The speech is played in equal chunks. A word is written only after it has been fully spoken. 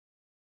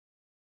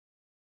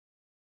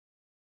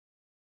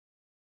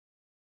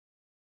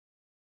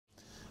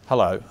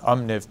Hello,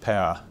 I'm Nev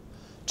Power,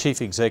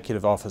 Chief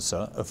Executive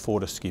Officer of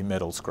Fortescue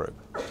Metals Group.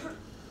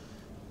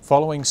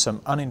 Following some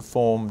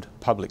uninformed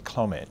public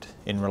comment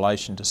in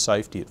relation to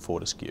safety at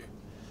Fortescue,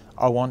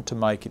 I want to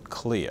make it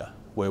clear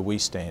where we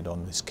stand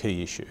on this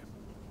key issue.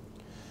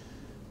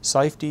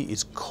 Safety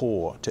is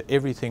core to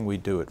everything we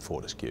do at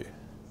Fortescue,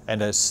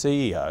 and as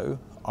CEO,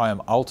 I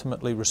am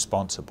ultimately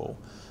responsible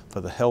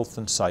for the health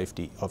and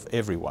safety of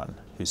everyone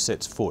who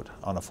sets foot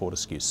on a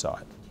Fortescue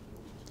site.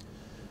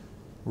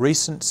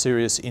 Recent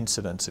serious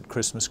incidents at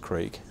Christmas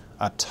Creek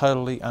are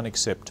totally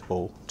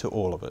unacceptable to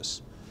all of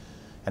us,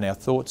 and our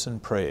thoughts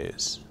and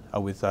prayers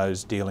are with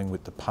those dealing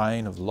with the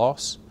pain of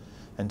loss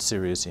and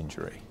serious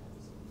injury.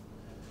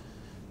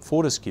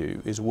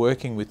 Fortescue is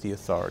working with the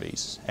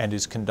authorities and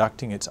is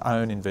conducting its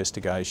own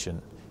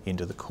investigation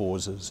into the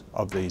causes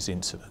of these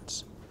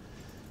incidents.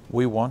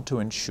 We want to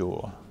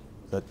ensure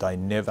that they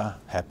never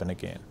happen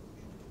again.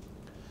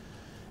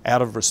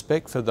 Out of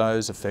respect for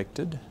those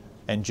affected,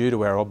 and due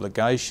to our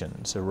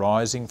obligations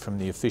arising from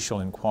the official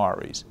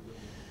inquiries,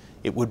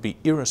 it would be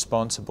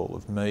irresponsible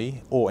of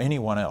me or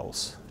anyone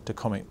else to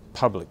comment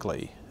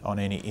publicly on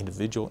any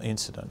individual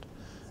incident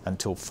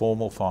until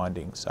formal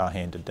findings are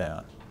handed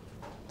down.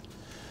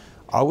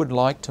 I would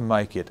like to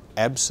make it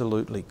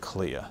absolutely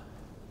clear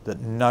that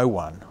no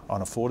one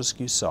on a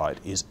Fortescue site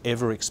is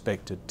ever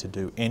expected to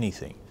do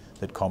anything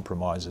that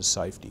compromises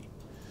safety.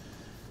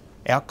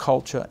 Our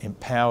culture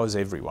empowers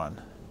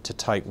everyone to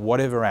take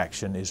whatever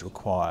action is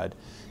required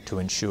to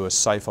ensure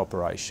safe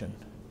operation,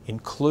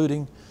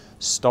 including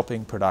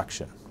stopping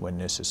production when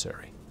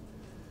necessary.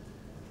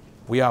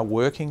 We are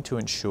working to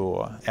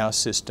ensure our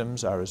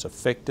systems are as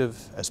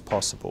effective as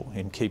possible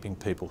in keeping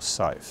people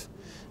safe,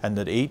 and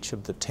that each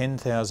of the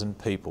 10,000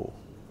 people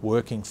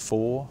working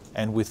for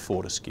and with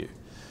Fortescue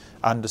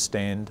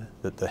understand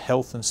that the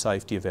health and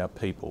safety of our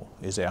people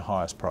is our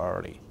highest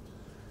priority.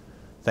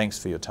 Thanks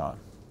for your time.